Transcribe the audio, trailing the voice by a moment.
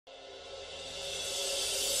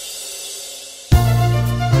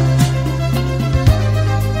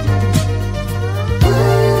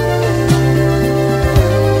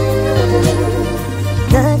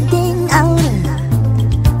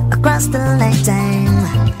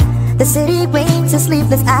nighttime, the city winks a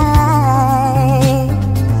sleepless eye.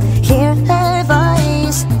 Hear her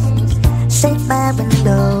voice shake my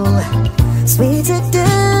window, sweet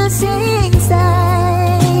seducing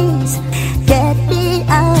sighs. Get me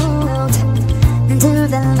out into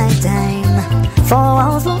the nighttime, four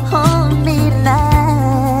walls will hold me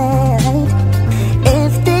tonight.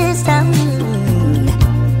 If this town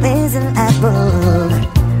is an apple,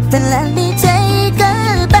 then let me take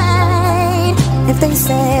a bite. If they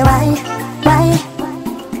say why,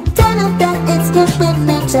 tell them that it's human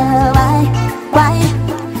nature. Why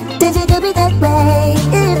did you do me that way?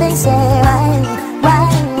 If they say why,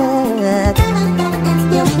 tell them that it's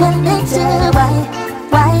human nature.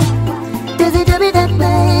 Why did you do me that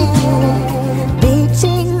way?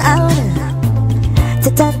 Reaching out to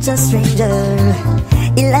touch a stranger,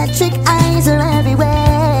 electric eyes are everywhere.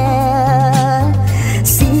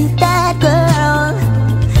 See that girl,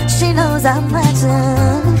 she knows I'm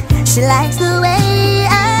watching. She likes the way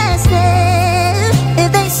I stare.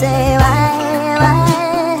 If they say why,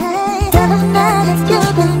 tell them that it's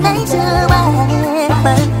human nature. Why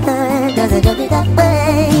does it do me that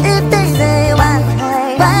way? If they say why,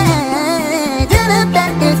 tell them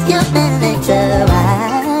that it's human nature. Why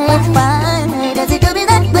does it do me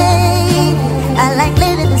that way? I like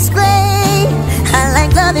living this way, I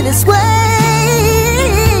like loving this way.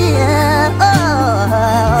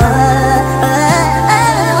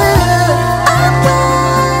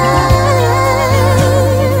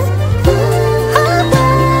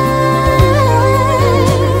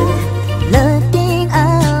 Looking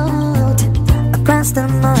out across the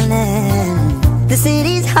morning, the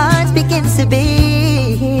city's heart begins to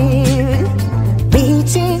beat.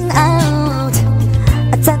 Reaching out,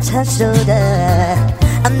 I touch her shoulder,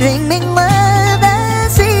 I'm dreaming of the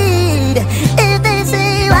street. If they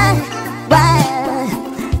say why,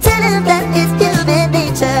 tell them that it's you.